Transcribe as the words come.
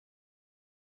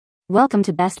Welcome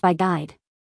to Best Buy Guide.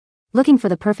 Looking for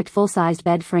the perfect full-sized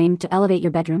bed frame to elevate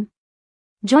your bedroom?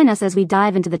 Join us as we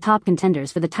dive into the top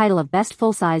contenders for the title of Best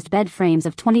Full-Sized Bed Frames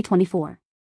of 2024.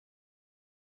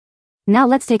 Now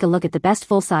let's take a look at the best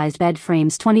full-sized bed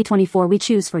frames 2024 we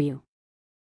choose for you.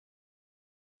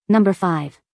 Number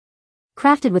 5.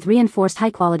 Crafted with reinforced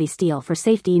high-quality steel for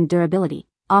safety and durability,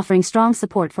 offering strong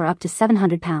support for up to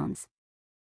 700 pounds.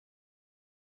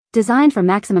 Designed for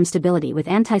maximum stability with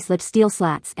anti-slip steel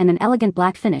slats and an elegant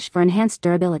black finish for enhanced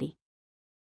durability.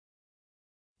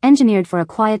 Engineered for a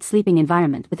quiet sleeping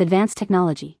environment with advanced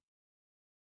technology.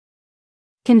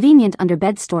 Convenient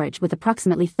under-bed storage with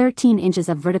approximately 13 inches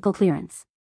of vertical clearance.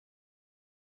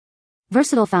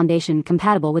 Versatile foundation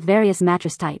compatible with various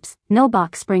mattress types, no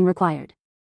box spring required.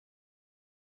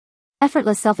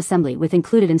 Effortless self-assembly with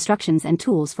included instructions and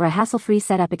tools for a hassle-free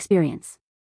setup experience.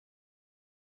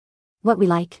 What we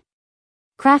like.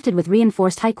 Crafted with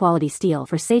reinforced high-quality steel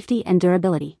for safety and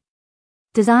durability.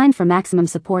 Designed for maximum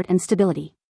support and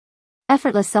stability.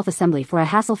 Effortless self-assembly for a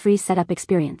hassle-free setup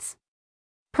experience.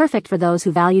 Perfect for those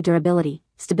who value durability,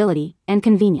 stability, and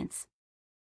convenience.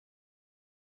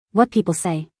 What people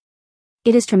say.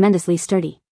 It is tremendously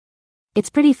sturdy.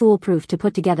 It's pretty foolproof to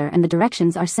put together and the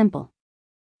directions are simple.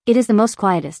 It is the most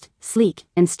quietest, sleek,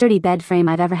 and sturdy bed frame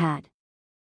I've ever had.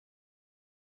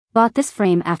 Bought this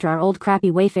frame after our old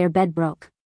crappy Wayfair bed broke.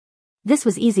 This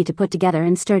was easy to put together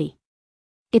and sturdy.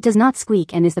 It does not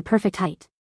squeak and is the perfect height.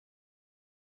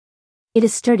 It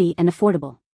is sturdy and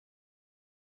affordable.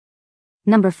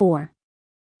 Number 4.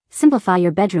 Simplify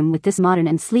your bedroom with this modern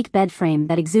and sleek bed frame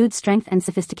that exudes strength and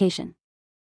sophistication.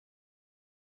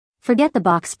 Forget the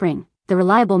box spring, the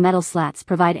reliable metal slats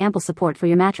provide ample support for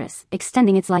your mattress,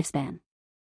 extending its lifespan.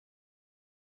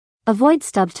 Avoid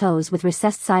stubbed toes with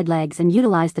recessed side legs and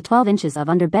utilize the 12 inches of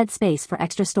under-bed space for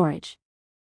extra storage.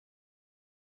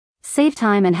 Save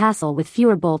time and hassle with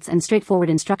fewer bolts and straightforward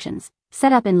instructions,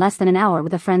 set up in less than an hour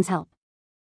with a friend's help.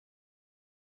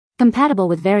 Compatible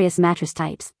with various mattress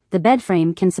types, the bed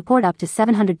frame can support up to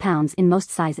 700 pounds in most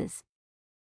sizes.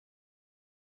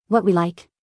 What we like.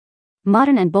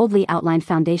 Modern and boldly outlined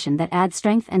foundation that adds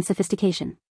strength and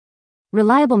sophistication.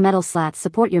 Reliable metal slats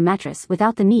support your mattress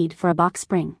without the need for a box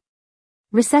spring.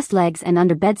 Recessed legs and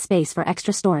under-bed space for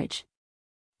extra storage.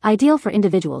 Ideal for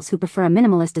individuals who prefer a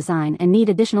minimalist design and need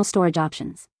additional storage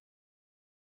options.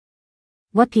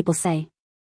 What people say.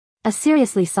 A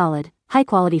seriously solid,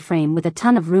 high-quality frame with a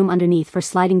ton of room underneath for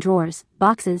sliding drawers,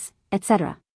 boxes,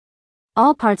 etc.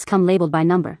 All parts come labeled by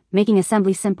number, making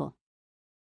assembly simple.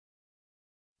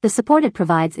 The support it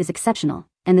provides is exceptional,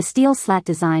 and the steel slat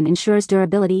design ensures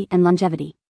durability and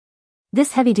longevity.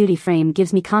 This heavy-duty frame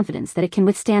gives me confidence that it can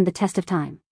withstand the test of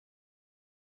time.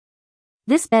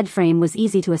 This bed frame was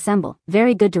easy to assemble,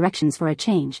 very good directions for a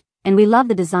change, and we love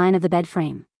the design of the bed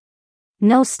frame.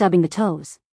 No stubbing the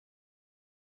toes.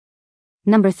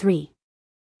 Number 3.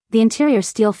 The interior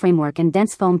steel framework and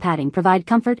dense foam padding provide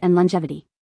comfort and longevity.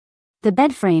 The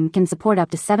bed frame can support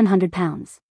up to 700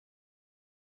 pounds.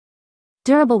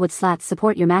 Durable wood slats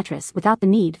support your mattress without the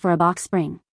need for a box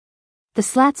spring. The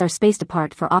slats are spaced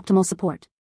apart for optimal support.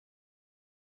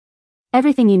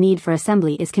 Everything you need for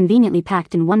assembly is conveniently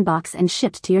packed in one box and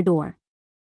shipped to your door.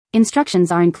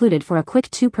 Instructions are included for a quick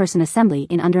 2-person assembly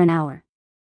in under an hour.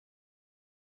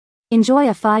 Enjoy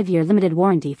a 5-year limited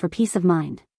warranty for peace of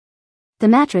mind. The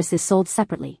mattress is sold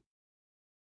separately.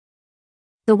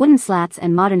 The wooden slats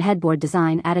and modern headboard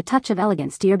design add a touch of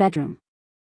elegance to your bedroom.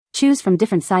 Choose from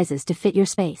different sizes to fit your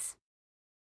space.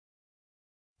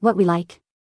 What we like.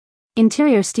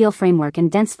 Interior steel framework and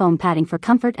dense foam padding for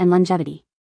comfort and longevity.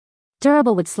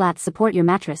 Durable wood slats support your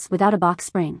mattress without a box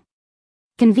spring.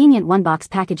 Convenient one-box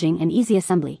packaging and easy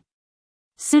assembly.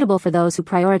 Suitable for those who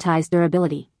prioritize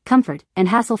durability, comfort, and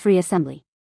hassle-free assembly.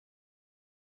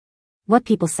 What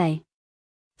people say.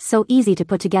 So easy to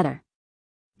put together.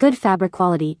 Good fabric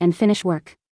quality and finish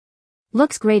work.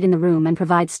 Looks great in the room and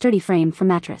provides sturdy frame for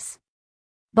mattress.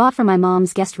 Bought for my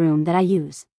mom's guest room that I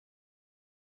use.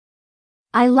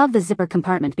 I love the zipper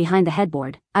compartment behind the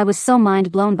headboard, I was so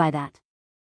mind blown by that.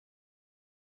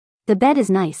 The bed is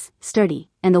nice, sturdy,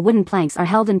 and the wooden planks are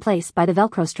held in place by the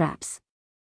Velcro straps.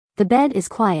 The bed is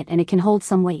quiet and it can hold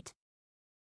some weight.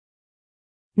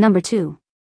 Number 2.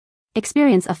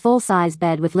 Experience a full-size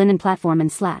bed with linen platform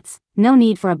and slats, no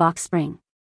need for a box spring.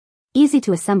 Easy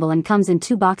to assemble and comes in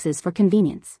 2 boxes for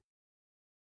convenience.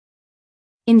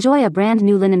 Enjoy a brand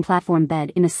new linen platform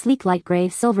bed in a sleek light gray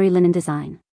silvery linen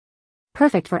design.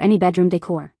 Perfect for any bedroom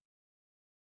decor.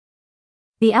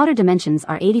 The outer dimensions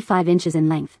are 85 inches in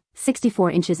length,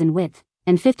 64 inches in width,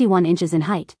 and 51 inches in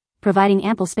height, providing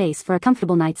ample space for a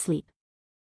comfortable night's sleep.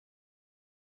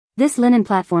 This linen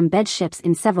platform bed ships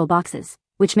in several boxes,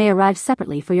 which may arrive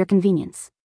separately for your convenience.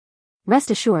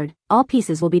 Rest assured, all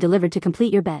pieces will be delivered to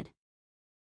complete your bed.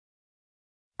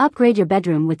 Upgrade your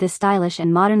bedroom with this stylish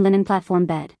and modern linen platform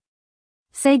bed.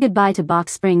 Say goodbye to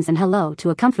box springs and hello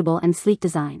to a comfortable and sleek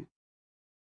design.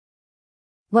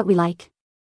 What we like?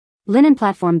 Linen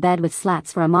platform bed with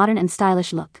slats for a modern and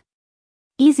stylish look.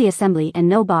 Easy assembly and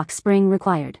no box spring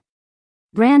required.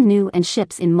 Brand new and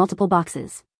ships in multiple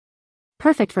boxes.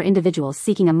 Perfect for individuals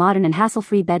seeking a modern and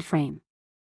hassle-free bed frame.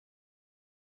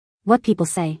 What people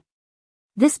say?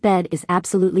 This bed is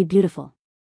absolutely beautiful.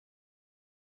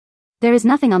 There is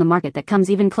nothing on the market that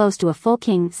comes even close to a full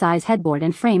king-size headboard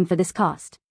and frame for this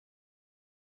cost.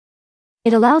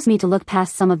 It allows me to look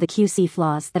past some of the QC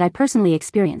flaws that I personally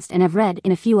experienced and have read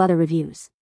in a few other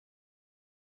reviews.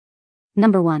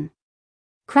 Number 1.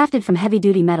 Crafted from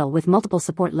heavy-duty metal with multiple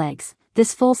support legs,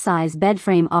 this full-size bed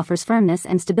frame offers firmness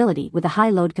and stability with a high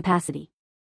load capacity.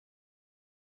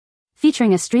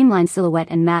 Featuring a streamlined silhouette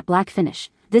and matte black finish,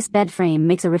 this bed frame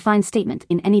makes a refined statement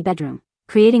in any bedroom,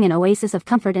 creating an oasis of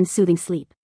comfort and soothing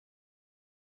sleep.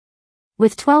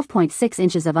 With 12.6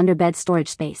 inches of underbed storage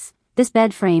space, this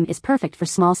bed frame is perfect for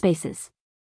small spaces.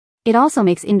 It also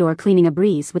makes indoor cleaning a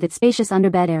breeze with its spacious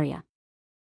underbed area.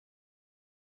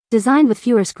 Designed with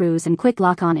fewer screws and quick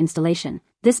lock-on installation,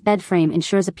 this bed frame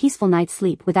ensures a peaceful night's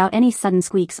sleep without any sudden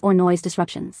squeaks or noise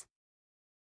disruptions.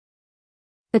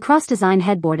 The cross-design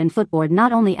headboard and footboard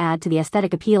not only add to the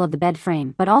aesthetic appeal of the bed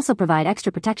frame but also provide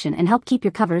extra protection and help keep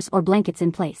your covers or blankets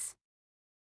in place.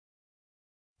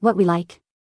 What we like?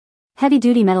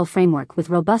 Heavy-duty metal framework with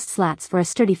robust slats for a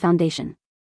sturdy foundation.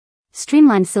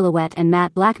 Streamlined silhouette and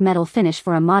matte black metal finish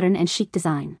for a modern and chic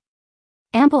design.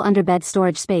 Ample underbed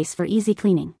storage space for easy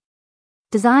cleaning.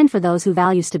 Designed for those who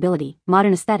value stability,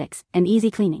 modern aesthetics, and easy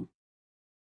cleaning.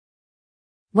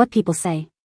 What people say?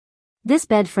 This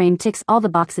bed frame ticks all the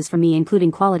boxes for me,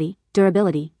 including quality,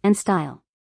 durability, and style.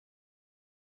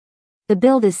 The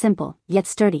build is simple, yet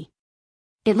sturdy.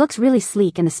 It looks really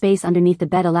sleek and the space underneath the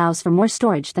bed allows for more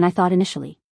storage than I thought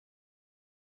initially.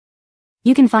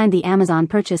 You can find the Amazon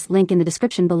purchase link in the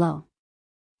description below.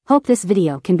 Hope this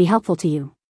video can be helpful to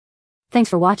you. Thanks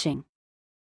for watching.